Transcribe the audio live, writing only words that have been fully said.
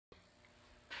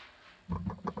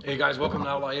Hey guys, welcome to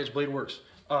Outlaw Edge Blade Works.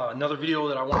 Another video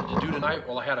that I wanted to do tonight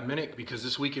while I had a minute, because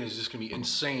this weekend is just going to be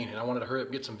insane and I wanted to hurry up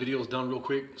and get some videos done real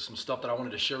quick. Some stuff that I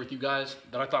wanted to share with you guys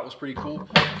that I thought was pretty cool.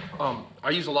 I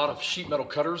use a lot of sheet metal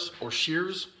cutters or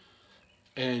shears,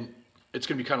 and it's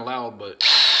going to be kind of loud, but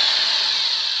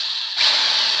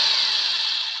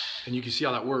and you can see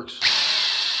how that works.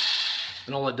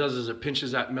 And all it does is it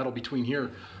pinches that metal between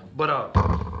here. But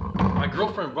my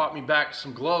girlfriend brought me back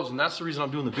some gloves, and that's the reason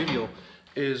I'm doing the video.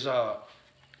 Is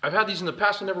I've had these in the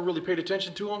past and never really paid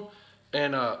attention to them,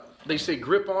 and they say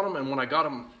grip on them, and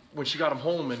when she got them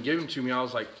home and gave them to me, I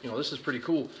was like, you know, this is pretty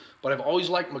cool. But I've always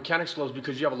liked Mechanix gloves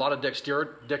because you have a lot of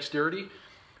dexterity.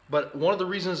 But one of the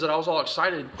reasons that I was all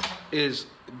excited is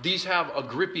these have a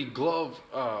grippy glove,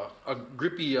 a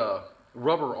grippy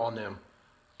rubber on them,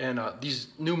 and these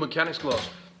new Mechanix gloves.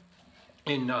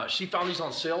 And she found these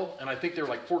on sale, and I think they were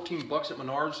like 14 bucks at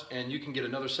Menards, and you can get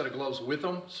another set of gloves with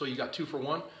them, so you got 2 for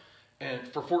 1. And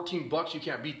for 14 bucks, you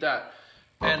can't beat that.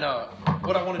 And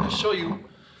what I wanted to show you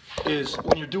is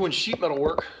when you're doing sheet metal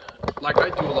work, like I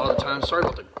do a lot of the time. Sorry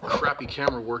about the crappy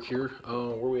camera work here.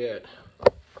 Where we at?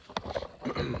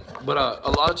 But a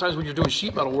lot of times when you're doing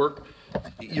sheet metal work,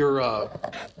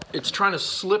 it's trying to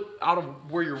slip out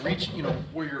of where you're reaching, you know,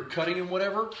 where you're cutting and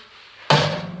whatever.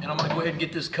 And I'm gonna go ahead and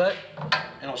get this cut,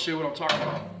 and I'll show you what I'm talking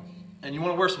about. And you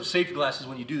wanna wear some safety glasses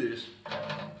when you do this.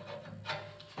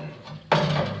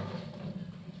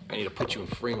 I need to put you in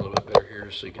frame a little bit better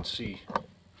here so you can see.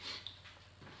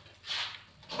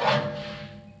 I'm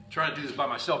trying to do this by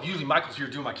myself. Usually Michael's here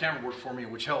doing my camera work for me,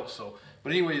 which helps. So,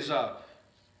 but anyways, I'm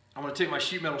gonna take my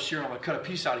sheet metal shear and I'm gonna cut a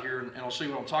piece out of here, and I'll show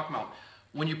you what I'm talking about.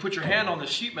 When you put your hand on the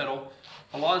sheet metal,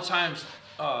 a lot of times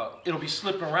it'll be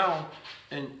slipping around,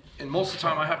 and most of the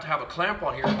time I have to have a clamp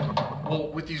on here. Well,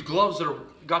 with these gloves that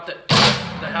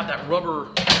have that rubber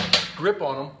grip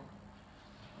on them,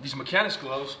 these Mechanix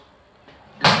gloves,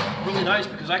 it's really nice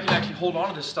because I can actually hold on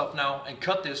to this stuff now and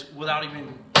cut this without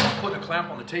even putting a clamp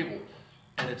on the table.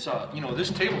 And it's you know, this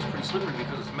table's pretty slippery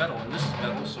because it's metal, and this is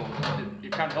metal, so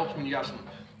it kind of helps when you got some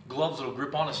gloves that'll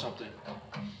grip onto something.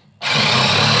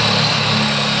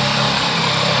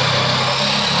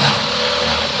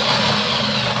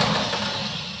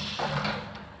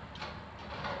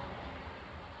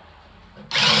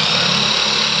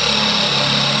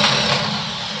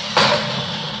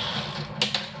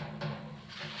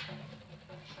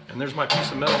 And there's my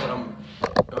piece of metal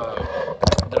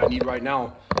that I need right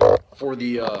now for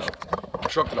the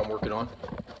truck that I'm working on.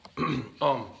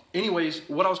 Anyways,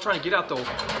 what I was trying to get at though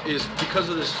is because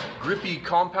of this grippy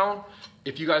compound,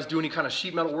 if you guys do any kind of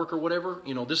sheet metal work or whatever,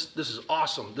 you know, this is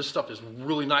awesome. This stuff is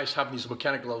really nice, having these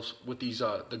Mechanix gloves with these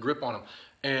the grip on them.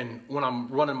 And when I'm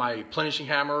running my plenishing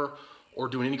hammer or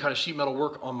doing any kind of sheet metal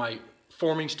work on my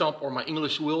forming stump or my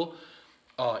English wheel,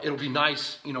 it'll be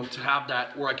nice, you know, to have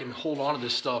that where I can hold on to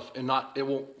this stuff and it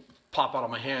won't pop out of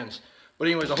my hands. But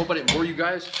anyways, I hope I didn't bore you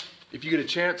guys. If you get a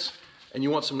chance and you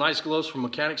want some nice gloves from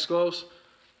Mechanix gloves,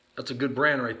 that's a good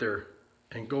brand right there.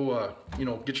 And go, you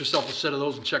know, get yourself a set of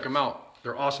those and check them out.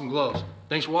 They're awesome gloves.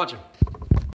 Thanks for watching.